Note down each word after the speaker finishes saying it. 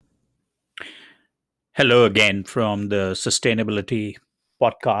Hello again from the Sustainability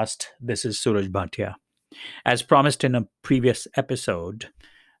Podcast. This is Suraj Bhatia. As promised in a previous episode,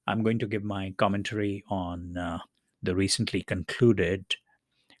 I'm going to give my commentary on the recently concluded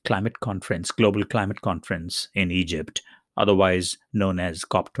climate conference, global climate conference in Egypt, otherwise known as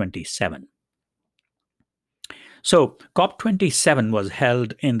COP27. So, COP27 was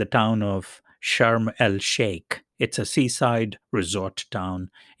held in the town of Sharm el Sheikh. It's a seaside resort town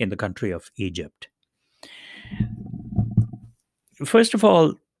in the country of Egypt. First of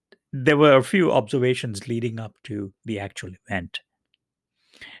all, there were a few observations leading up to the actual event.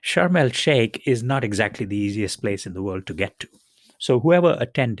 Sharm el Sheikh is not exactly the easiest place in the world to get to. So, whoever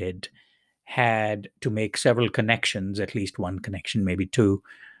attended had to make several connections, at least one connection, maybe two,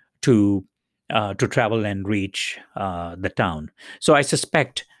 to travel and reach the town. So, I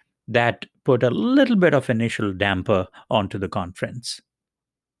suspect that put a little bit of initial damper onto the conference.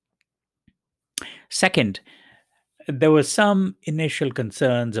 Second, there were some initial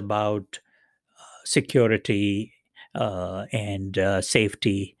concerns about security and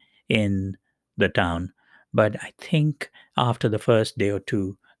safety in the town. But I think after the first day or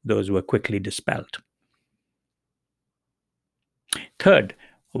two, those were quickly dispelled. Third,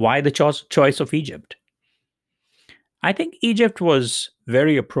 why the choice of Egypt? I think Egypt was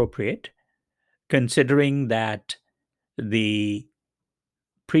very appropriate considering that the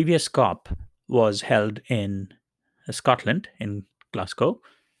previous COP was held in Scotland, in Glasgow.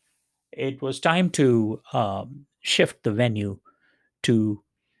 It was time to shift the venue to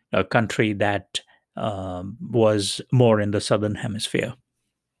a country that was more in the southern hemisphere.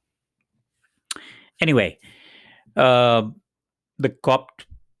 Anyway, uh, the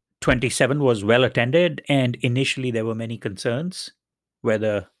COP27 was well attended, and initially there were many concerns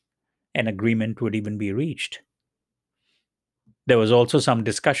whether an agreement would even be reached. There was also some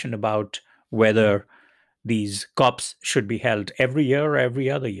discussion about whether these COPs should be held every year or every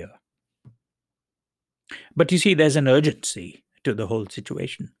other year. But you see, there's an urgency to the whole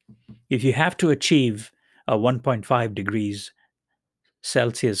situation. If you have to achieve a 1.5 degrees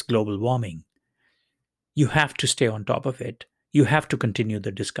Celsius global warming, you have to stay on top of it. You have to continue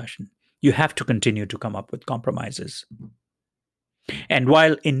the discussion. You have to continue to come up with compromises. And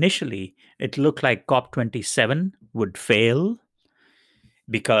while initially it looked like COP27 would fail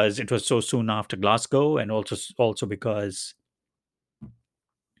because it was so soon after Glasgow, and also because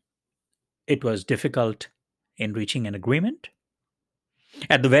it was difficult in reaching an agreement,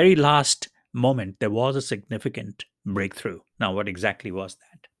 at the very last moment there was a significant breakthrough. Now, what exactly was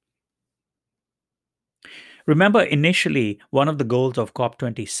that? Remember, initially, one of the goals of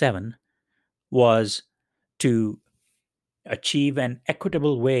COP27 was to achieve an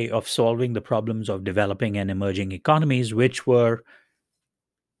equitable way of solving the problems of developing and emerging economies, which were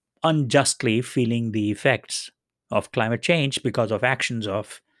unjustly feeling the effects of climate change because of actions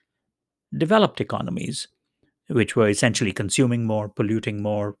of developed economies, which were essentially consuming more, polluting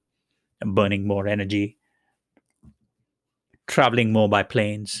more, burning more energy, traveling more by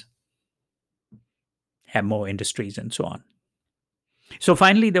planes, have more industries, and so on. So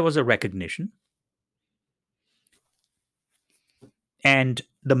finally, there was a recognition. And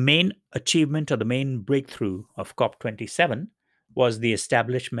the main achievement or the main breakthrough of COP27 was the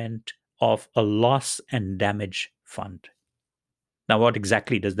establishment of a loss and damage fund. Now, what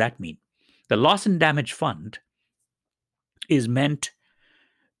exactly does that mean? The loss and damage fund is meant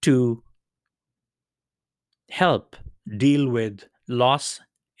to help deal with loss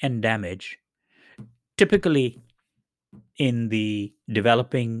and damage, typically in the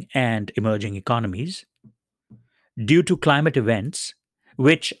developing and emerging economies, due to climate events,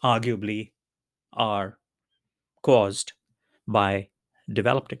 which arguably are caused by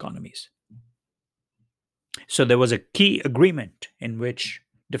developed economies. So there was a key agreement in which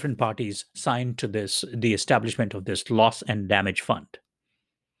different parties signed to this, the establishment of this loss and damage fund.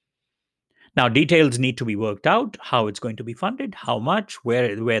 Now, details need to be worked out: how it's going to be funded, how much,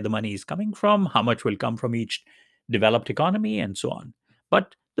 where the money is coming from, how much will come from each developed economy, and so on.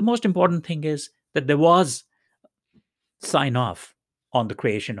 But the most important thing is that there was sign off on the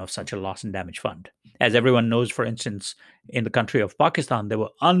creation of such a loss and damage fund. As everyone knows, for instance, in the country of Pakistan, there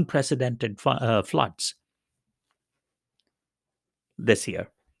were unprecedented floods this year.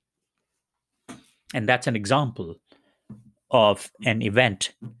 And that's an example of an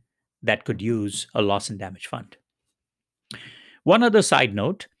event that could use a loss and damage fund. One other side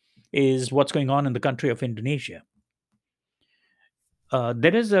note is what's going on in the country of Indonesia.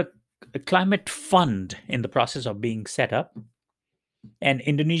 There is a climate fund in the process of being set up, and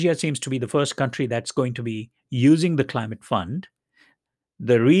Indonesia seems to be the first country that's going to be using the climate fund.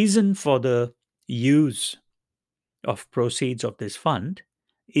 The reason for the use of proceeds of this fund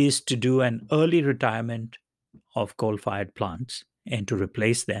is to do an early retirement of coal-fired plants and to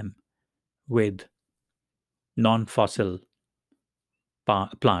replace them with non-fossil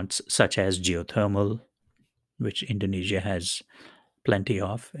plants such as geothermal, which Indonesia has plenty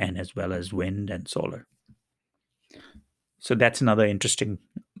of, and as well as wind and solar. So that's another interesting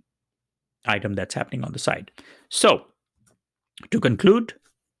item that's happening on the side. So, to conclude,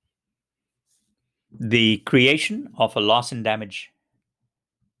 the creation of a loss and damage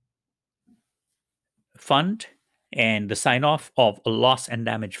fund and the sign off of a loss and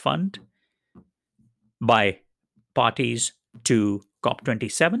damage fund by parties to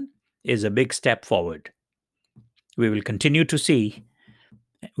COP27 is a big step forward. We will continue to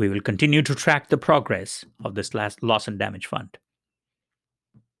track the progress of this last loss and damage fund.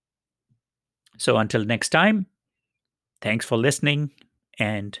 So until next time, thanks for listening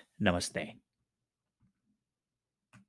and namaste.